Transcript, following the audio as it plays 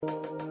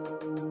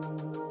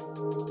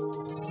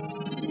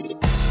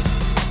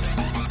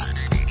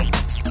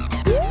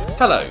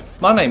Hello,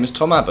 my name is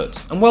Tom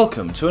Abbott and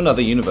welcome to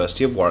another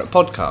University of Warwick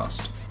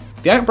podcast.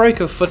 The outbreak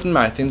of foot and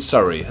mouth in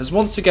Surrey has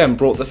once again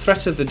brought the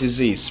threat of the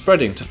disease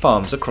spreading to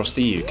farms across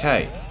the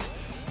UK.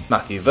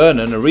 Matthew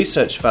Vernon, a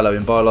research fellow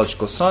in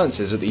biological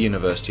sciences at the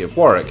University of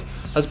Warwick,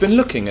 has been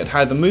looking at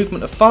how the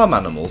movement of farm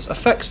animals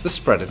affects the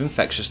spread of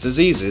infectious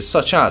diseases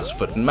such as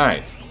foot and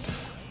mouth.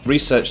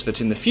 Research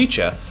that in the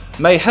future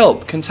may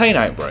help contain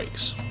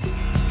outbreaks.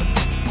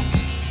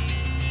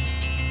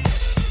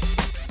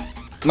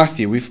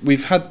 Matthew,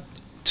 we've had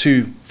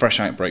 2 fresh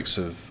outbreaks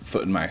of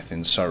foot and mouth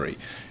in Surrey.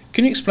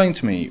 Can you explain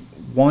to me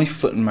why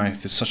foot and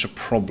mouth is such a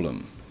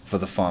problem for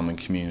the farming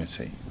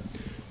community?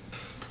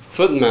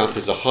 Foot and mouth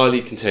is a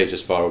highly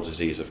contagious viral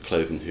disease of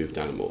cloven-hooved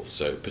animals,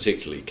 so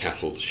particularly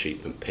cattle,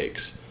 sheep and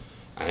pigs.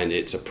 And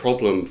it's a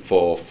problem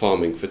for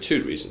farming for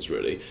 2 reasons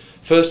really.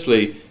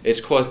 Firstly, it's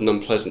quite an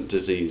unpleasant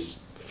disease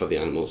for the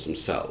animals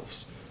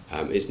themselves.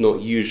 It's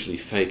not usually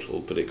fatal,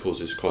 but it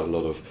causes quite a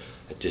lot of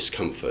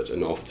discomfort,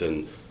 and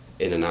often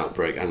in an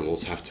outbreak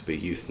animals have to be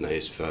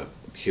euthanized for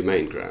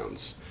humane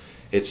grounds.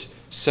 It's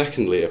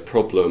secondly a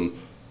problem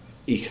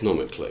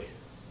economically.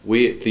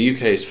 The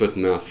UK is foot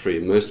and mouth free,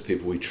 and most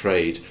people we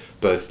trade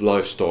both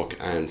livestock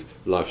and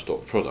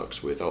livestock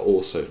products with are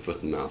also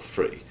foot and mouth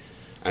free.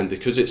 And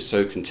because it's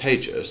so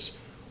contagious,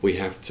 we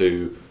have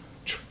to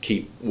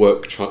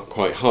work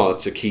quite hard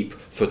to keep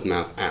foot and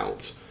mouth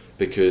out,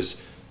 because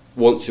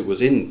once it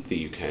was in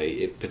the UK,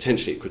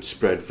 it could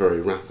spread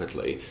very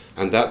rapidly,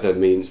 and that then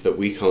means that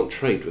we can't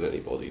trade with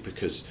anybody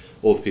because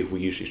all the people we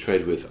usually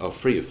trade with are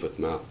free of foot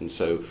and mouth, and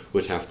so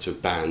we'd have to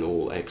ban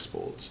all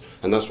exports.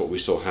 And that's what we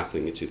saw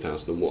happening in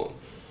 2001.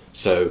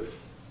 So,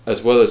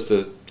 as well as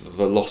the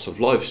loss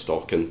of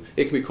livestock, and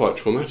it can be quite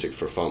traumatic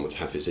for a farmer to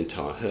have his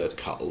entire herd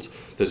culled,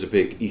 there's a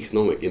big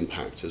economic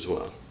impact as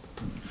well.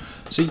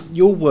 So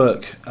your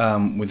work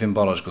within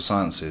biological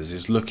sciences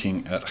is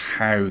looking at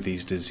how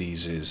these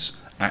diseases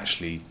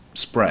actually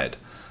spread.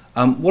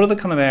 What are the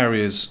kind of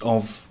areas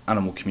of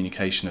animal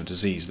communication of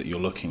disease that you're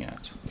looking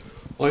at?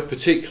 I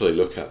particularly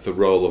look at the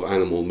role of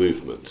animal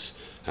movements.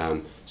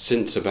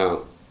 Since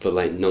about the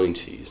late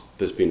 90s,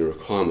 there's been a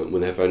requirement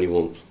whenever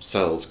anyone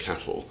sells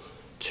cattle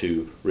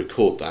to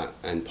record that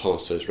and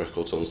pass those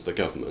records on to the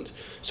government.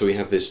 So we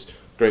have this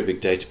great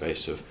big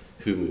database of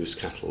who moves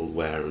cattle,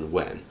 where and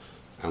when.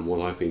 And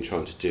what I've been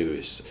trying to do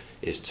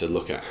is to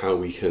look at how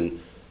we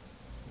can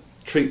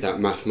treat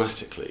that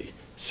mathematically,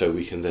 so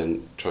we can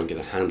then try and get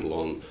a handle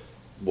on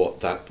what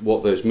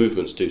those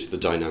movements do to the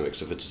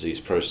dynamics of a disease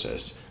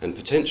process, and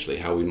potentially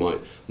how we might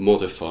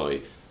modify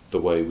the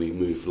way we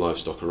move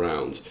livestock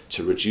around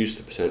to reduce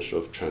the potential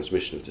of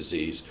transmission of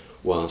disease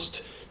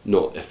whilst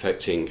not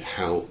affecting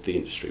how the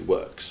industry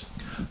works.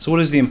 So what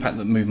is the impact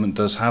that movement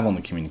does have on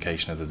the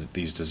communication of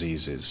these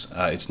diseases?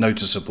 It's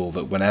noticeable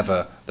that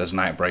whenever there's an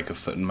outbreak of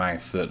foot and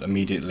mouth, that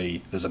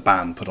immediately there's a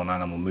ban put on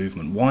animal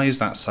movement. Why is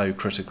that so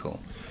critical?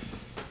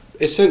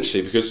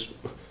 Essentially because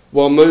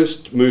while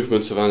most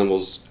movements of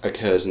animals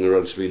occurs in a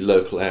relatively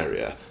local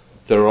area,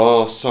 there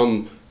are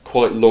some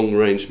quite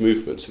long-range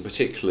movements, and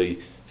particularly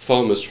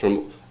farmers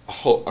from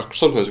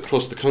sometimes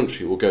across the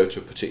country will go to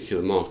a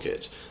particular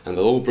market and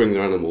they'll all bring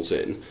their animals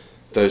in.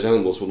 Those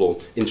animals will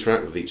all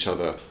interact with each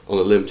other on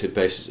a limited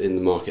basis in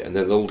the market, and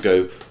then they'll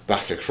go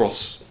back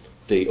across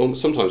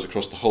sometimes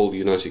across the whole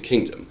United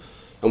Kingdom.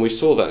 And we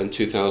saw that in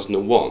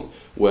 2001,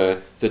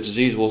 where the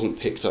disease wasn't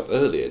picked up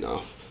early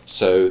enough,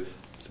 so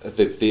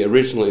the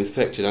original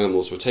infected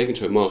animals were taken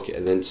to a market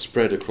and then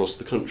spread across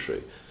the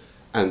country.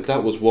 And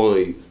that was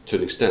why, to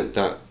an extent,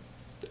 that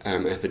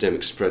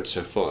epidemic spread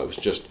so far. It was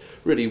just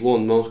really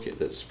one market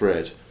that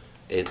spread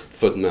it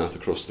foot and mouth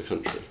across the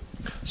country.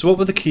 So what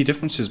were the key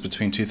differences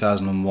between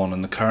 2001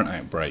 and the current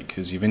outbreak?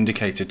 Because you've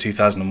indicated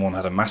 2001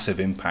 had a massive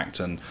impact,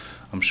 and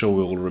I'm sure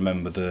we all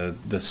remember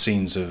the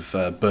scenes of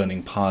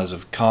burning piles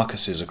of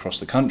carcasses across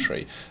the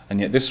country, and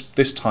yet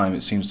this time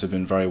it seems to have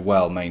been very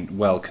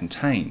well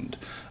contained.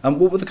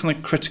 What were the kind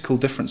of critical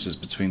differences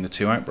between the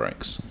 2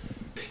 outbreaks?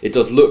 It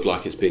does look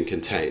like it's been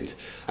contained,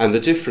 and the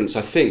difference,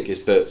 I think,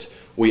 is that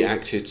we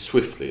acted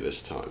swiftly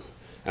this time.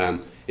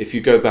 If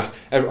you go back,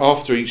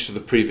 after each of the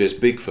previous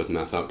big foot and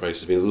mouth outbreaks,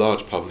 there's been a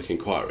large public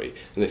inquiry,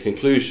 and the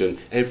conclusion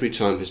every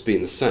time has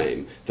been the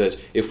same, that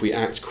if we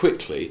act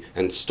quickly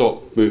and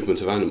stop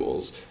movement of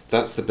animals,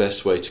 that's the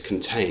best way to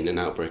contain an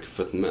outbreak of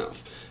foot and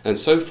mouth. And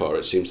so far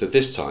it seems that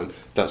this time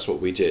that's what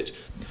we did.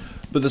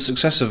 But the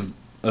success of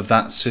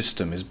that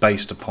system is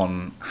based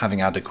upon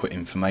having adequate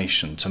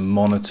information to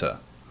monitor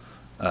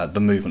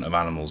the movement of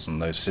animals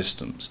and those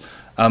systems.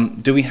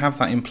 Do we have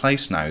that in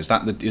place now? Is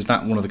that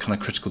one of the kind of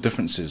critical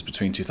differences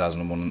between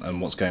 2001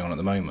 and what's going on at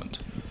the moment?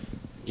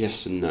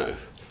 Yes and no.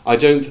 I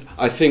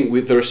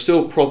think there are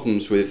still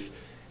problems with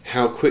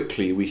how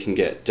quickly we can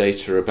get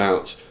data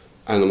about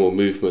animal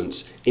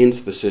movements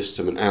into the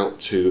system and out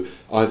to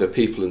either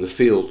people in the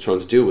field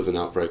trying to deal with an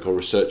outbreak or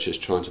researchers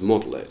trying to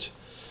model it.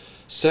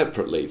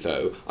 Separately,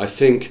 though, I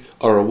think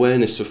our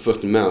awareness of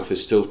foot and mouth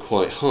is still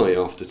quite high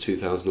after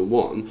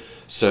 2001,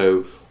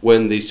 so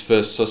when these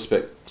first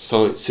suspect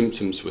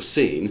symptoms were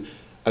seen,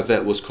 a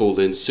vet was called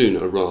in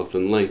sooner rather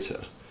than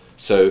later.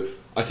 So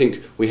I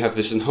think we have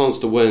this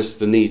enhanced awareness of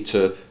the need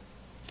to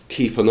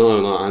keep an eye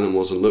on our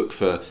animals and look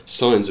for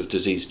signs of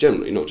disease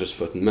generally, not just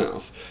foot and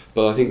mouth.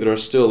 But I think there are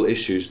still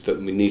issues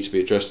that we need to be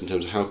addressed in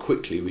terms of how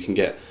quickly we can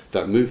get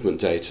that movement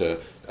data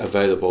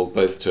available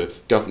both to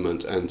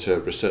government and to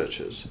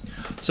researchers.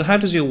 So how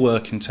does your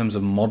work in terms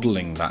of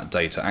modelling that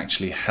data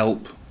actually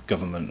help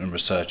government and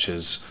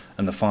researchers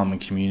and the farming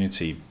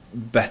community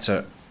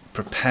better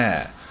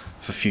prepare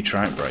for future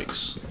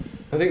outbreaks?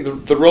 I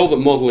think the role that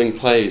modelling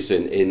plays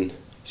in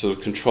sort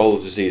of control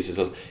of disease is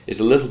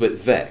a little bit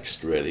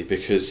vexed, really,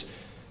 because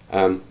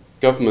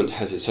government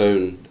has its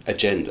own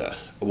agenda,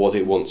 what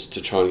it wants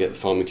to try and get the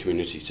farming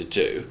community to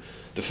do.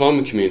 The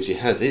farming community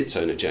has its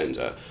own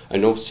agenda,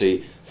 and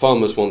obviously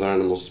farmers want their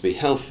animals to be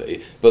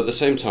healthy, but at the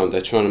same time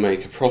they're trying to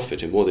make a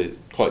profit in what is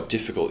quite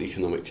difficult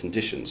economic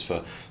conditions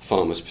for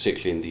farmers,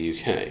 particularly in the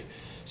UK.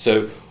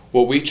 So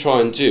what we try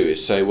and do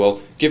is say,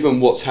 well, given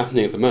what's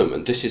happening at the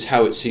moment, this is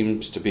how it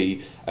seems to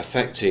be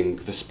affecting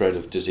the spread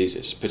of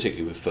diseases,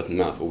 particularly with foot and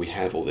mouth, where we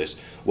have all this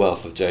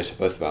wealth of data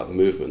both about the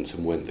movement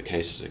and when the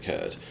cases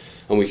occurred.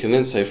 And we can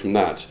then say from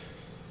that,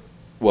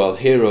 well,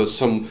 here are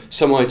some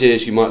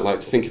ideas you might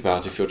like to think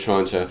about if you're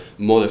trying to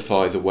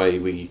modify the way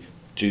we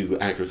do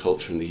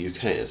agriculture in the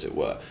UK, as it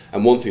were.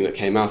 And one thing that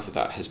came out of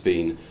that has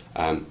been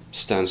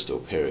standstill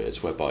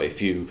periods, whereby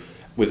if you,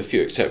 with a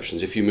few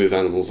exceptions, if you move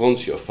animals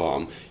onto your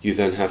farm, you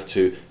then have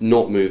to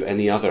not move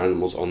any other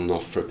animals on and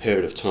off for a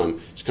period of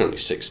time, it's currently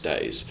 6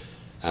 days,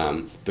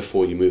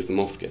 before you move them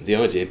off again. The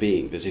idea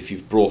being that if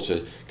you've brought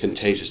a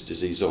contagious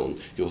disease on,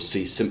 you'll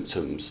see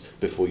symptoms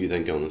before you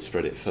then go on and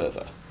spread it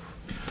further.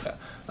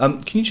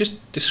 Can you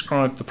just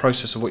describe the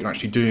process of what you're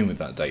actually doing with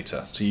that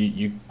data? So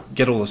you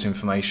get all this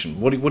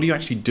information. What are you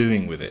actually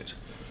doing with it?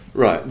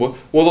 Right.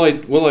 Well,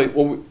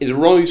 it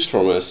arrives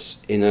from us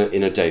in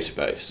a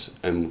database,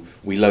 and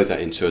we load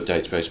that into a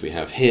database we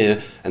have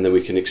here, and then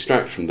we can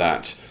extract from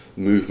that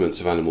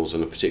movements of animals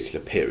in a particular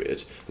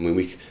period. I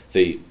mean,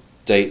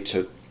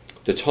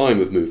 the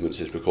time of movements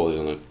is recorded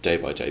on a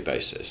day-by-day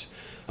basis,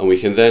 and we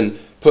can then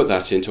put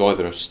that into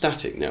either a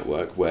static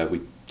network where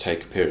we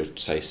take a period of,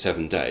 say,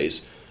 7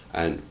 days,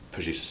 and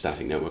produce a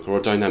static network, or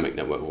a dynamic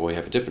network where we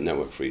have a different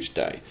network for each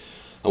day.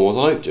 And what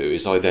I do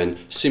is I then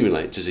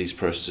simulate disease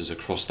processes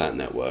across that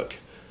network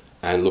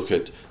and look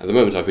at the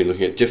moment I've been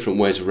looking at different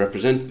ways of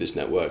representing this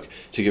network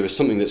to give us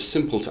something that's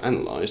simple to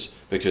analyse,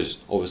 because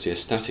obviously a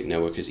static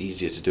network is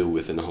easier to deal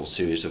with than a whole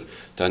series of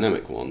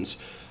dynamic ones.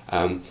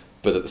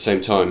 But at the same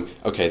time,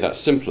 okay, that's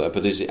simpler,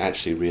 but is it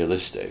actually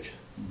realistic?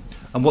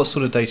 And what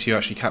sort of data are you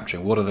actually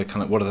capturing? What are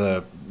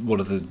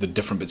the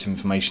different bits of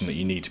information that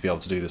you need to be able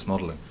to do this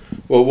modelling?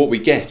 Well, what we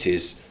get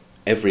is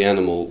every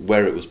animal,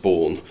 where it was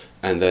born,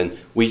 and then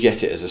we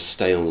get it as a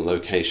stay on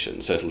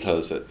location. So it'll tell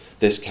us that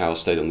this cow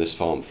stayed on this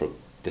farm for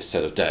this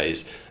set of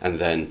days, and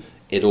then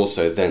it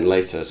also then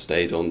later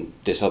stayed on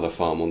this other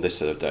farm on this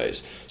set of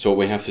days. So what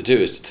we have to do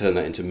is to turn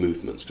that into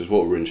movements, because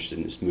what we're interested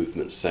in is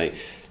movements. Say,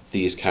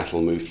 these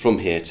cattle moved from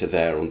here to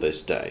there on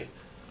this day.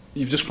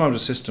 You've described a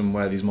system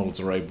where these models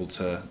are able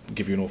to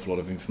give you an awful lot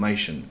of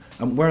information.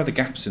 And where are the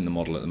gaps in the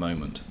model at the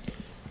moment?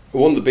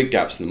 One of the big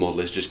gaps in the model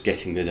is just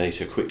getting the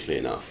data quickly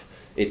enough.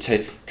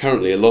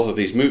 Currently, a lot of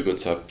these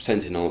movements are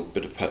sent in on a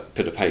bit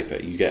of paper.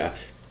 You get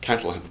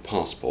cattle have a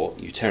passport,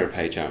 you tear a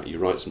page out, you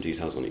write some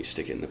details on it, you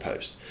stick it in the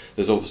post.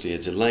 There's obviously a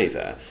delay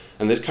there.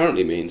 And this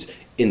currently means,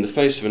 in the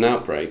face of an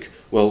outbreak,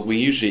 well, we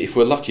usually, if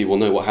we're lucky, we'll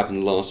know what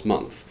happened last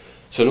month.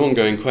 So an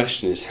ongoing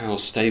question is, how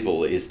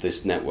stable is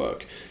this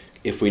network?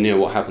 If we know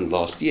what happened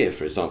last year,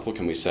 for example,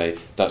 can we say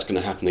that's going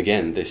to happen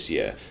again this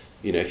year?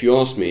 You know, if you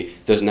ask me,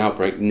 there's an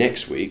outbreak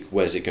next week,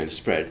 where's it going to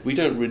spread? We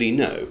don't really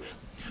know.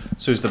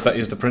 So is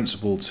the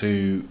principle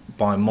to,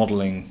 by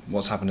modelling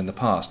what's happened in the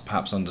past,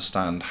 perhaps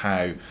understand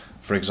how,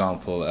 for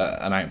example,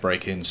 an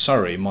outbreak in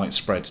Surrey might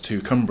spread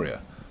to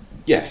Cumbria?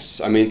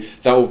 Yes, I mean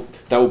that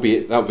will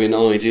be an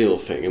ideal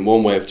thing, and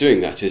one way of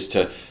doing that is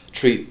to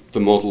treat the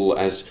model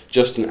as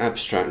just an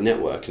abstract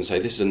network and say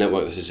this is a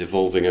network that is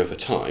evolving over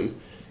time.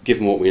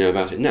 Given what we know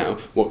about it now,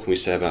 what can we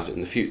say about it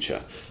in the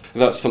future?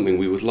 That's something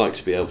we would like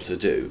to be able to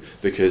do,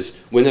 because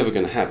we're never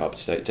going to have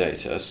up-to-date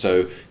data,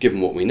 so given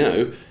what we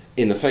know,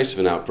 in the face of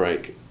an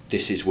outbreak,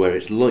 this is where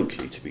it's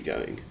likely to be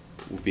going.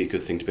 It would be a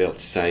good thing to be able to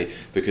say,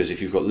 because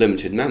if you've got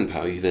limited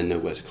manpower, you then know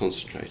where to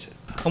concentrate it.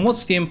 And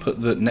what's the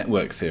input that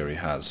network theory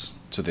has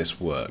to this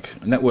work?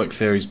 Network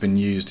theory has been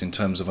used in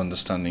terms of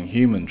understanding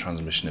human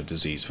transmission of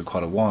disease for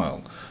quite a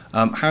while.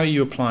 How are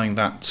you applying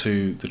that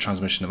to the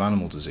transmission of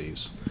animal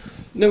disease?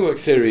 Network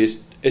theory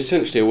is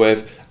essentially a way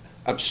of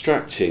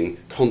abstracting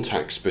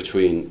contacts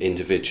between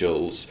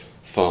individuals,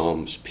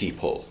 farms,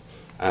 people.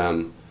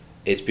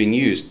 It's been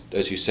used,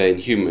 as you say, in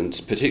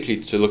humans,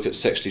 particularly to look at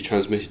sexually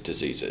transmitted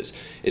diseases.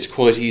 It's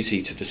quite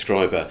easy to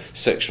describe a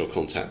sexual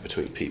contact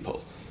between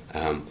people.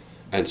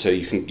 And so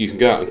you can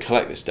go out and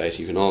collect this data,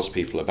 you can ask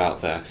people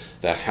about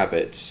their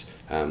habits,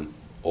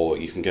 or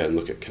you can go and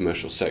look at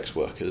commercial sex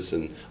workers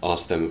and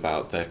ask them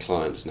about their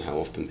clients and how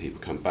often people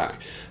come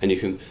back.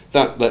 And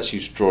that lets you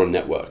draw a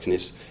network, and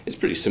it's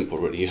pretty simple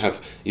really. You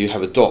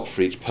have a dot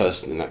for each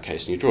person in that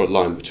case, and you draw a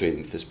line between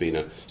them if there's been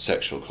a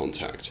sexual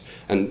contact.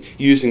 And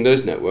using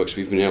those networks,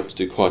 we've been able to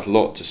do quite a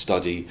lot to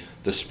study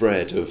the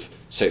spread of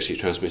sexually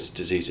transmitted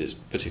diseases,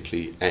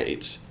 particularly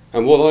AIDS.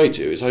 And what I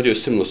do is I do a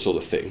similar sort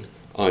of thing.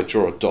 I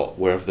draw a dot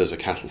wherever there's a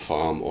cattle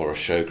farm or a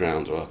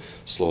showground or a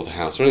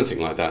slaughterhouse or anything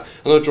like that,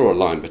 and I draw a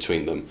line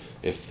between them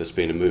if there's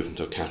been a movement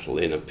of cattle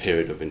in a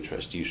period of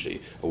interest,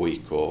 usually a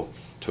week or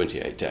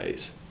 28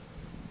 days.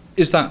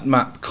 Is that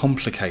map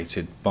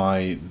complicated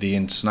by the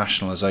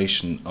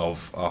internationalisation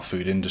of our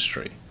food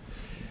industry?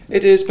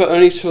 It is, but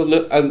only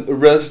to a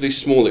relatively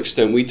small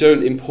extent. We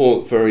don't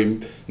import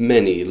very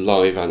many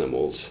live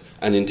animals,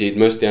 and indeed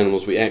most of the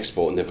animals we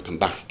export never come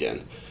back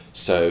again.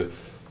 So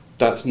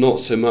that's not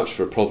so much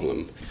for a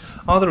problem.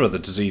 Are there other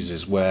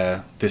diseases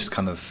where this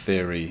kind of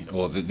theory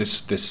or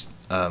this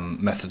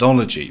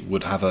methodology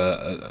would have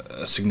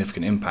a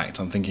significant impact?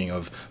 I'm thinking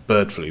of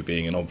bird flu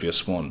being an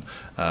obvious one.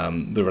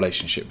 The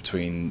relationship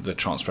between the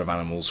transfer of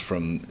animals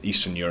from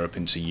Eastern Europe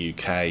into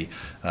UK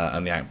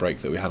and the outbreak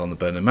that we had on the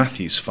Vernon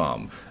Matthews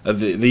farm. Are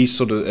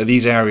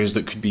these areas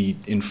that could be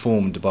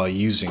informed by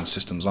using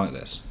systems like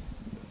this?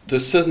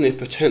 There's certainly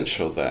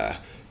potential there.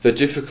 The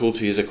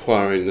difficulty is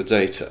acquiring the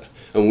data.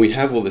 And we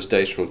have all this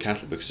data on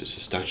cattle because it's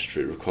a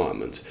statutory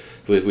requirement.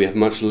 We have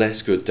much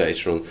less good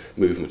data on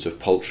movement of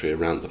poultry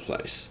around the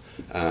place.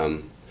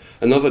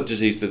 Another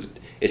disease that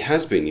it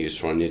has been used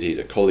for, and indeed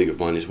a colleague of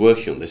mine is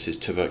working on this, is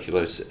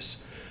tuberculosis.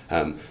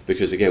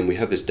 Because again, we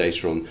have this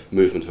data on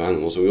movement of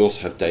animals, and we also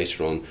have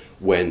data on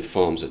when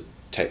farms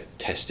are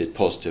tested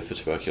positive for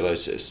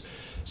tuberculosis.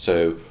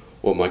 So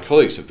what my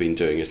colleagues have been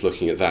doing is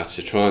looking at that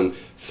to try and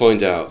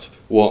find out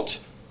what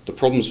the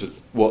problems with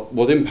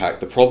what impact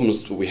the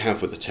problems that we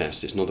have with the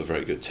test. It's not a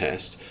very good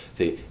test.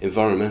 The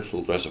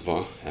environmental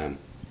reservoir,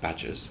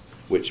 badgers,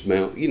 which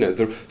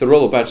the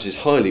role of badgers is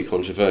highly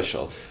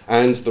controversial,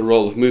 and the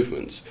role of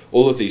movements.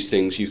 All of these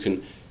things you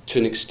can, to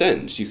an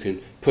extent, you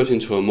can put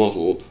into a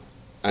model,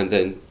 and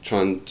then try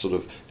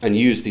and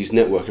use these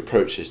network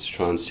approaches to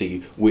try and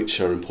see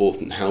which are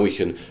important, how we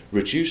can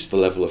reduce the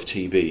level of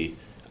TB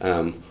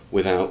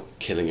without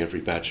killing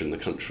every badger in the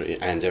country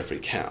and every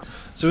cow.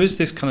 So is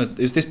this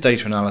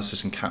data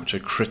analysis and capture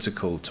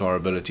critical to our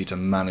ability to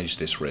manage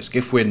this risk?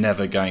 If we're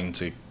never going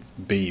to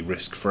be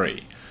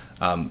risk-free,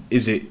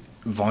 is it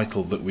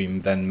vital that we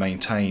then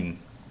maintain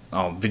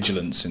our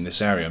vigilance in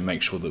this area and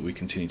make sure that we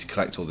continue to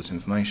collect all this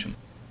information?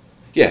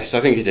 Yes,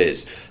 I think it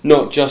is.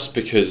 Not just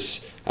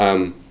because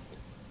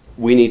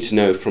we need to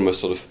know from a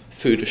sort of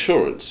food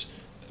assurance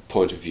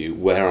point of view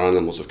where our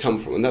animals have come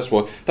from, and that's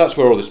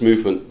where all this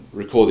movement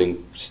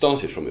recording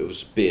started from. It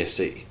was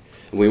BSE,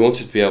 and we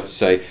wanted to be able to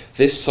say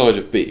this side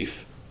of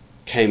beef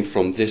came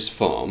from this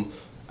farm,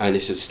 and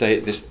it had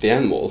stayed. The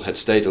animal had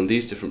stayed on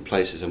these different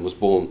places and was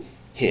born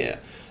here.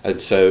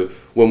 And so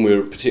when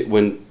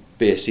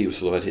BSE was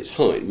sort of at its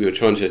height, we were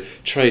trying to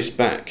trace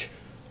back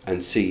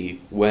and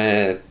see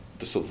where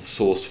the sort of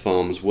source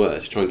farms were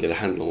to try and get a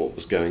handle on what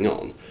was going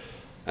on.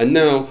 And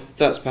now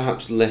that's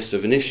perhaps less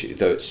of an issue,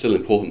 though it's still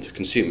important to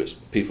consumers.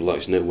 People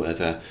like to know where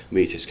their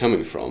meat is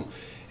coming from.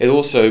 It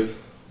also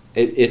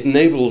it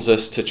enables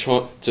us to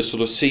try to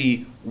sort of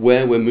see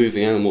where we're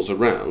moving animals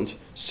around.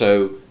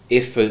 So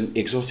if an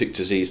exotic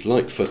disease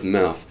like foot and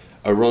mouth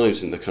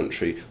arrives in the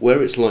country,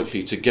 where it's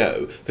likely to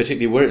go,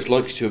 particularly where it's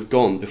likely to have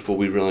gone before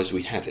we realise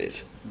we had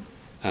it.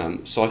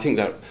 So I think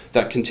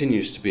that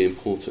continues to be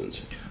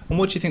important. And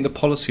what do you think the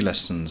policy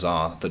lessons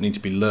are that need to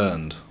be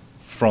learned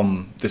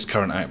from this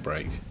current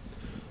outbreak?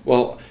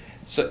 Well,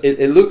 so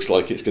it looks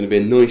like it's going to be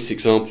a nice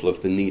example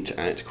of the need to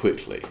act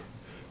quickly.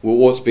 Well,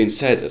 what's been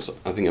said, as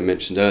I think I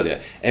mentioned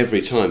earlier,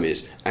 every time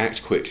is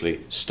act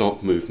quickly,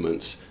 stop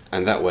movements,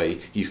 and that way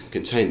you can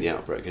contain the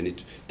outbreak. And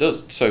it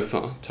does, so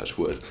far, touch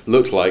wood,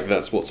 look like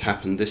that's what's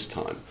happened this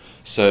time.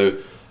 So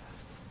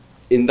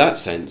in that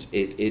sense,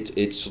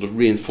 it sort of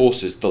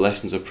reinforces the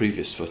lessons of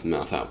previous foot and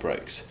mouth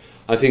outbreaks.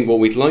 I think what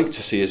we'd like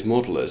to see as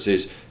modelers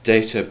is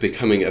data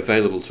becoming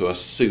available to us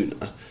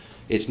sooner.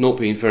 It's not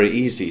been very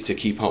easy to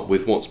keep up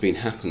with what's been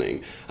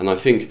happening, and I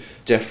think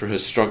DEFRA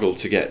has struggled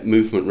to get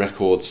movement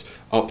records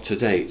up to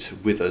date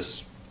with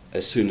us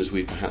as soon as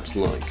we'd perhaps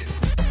like.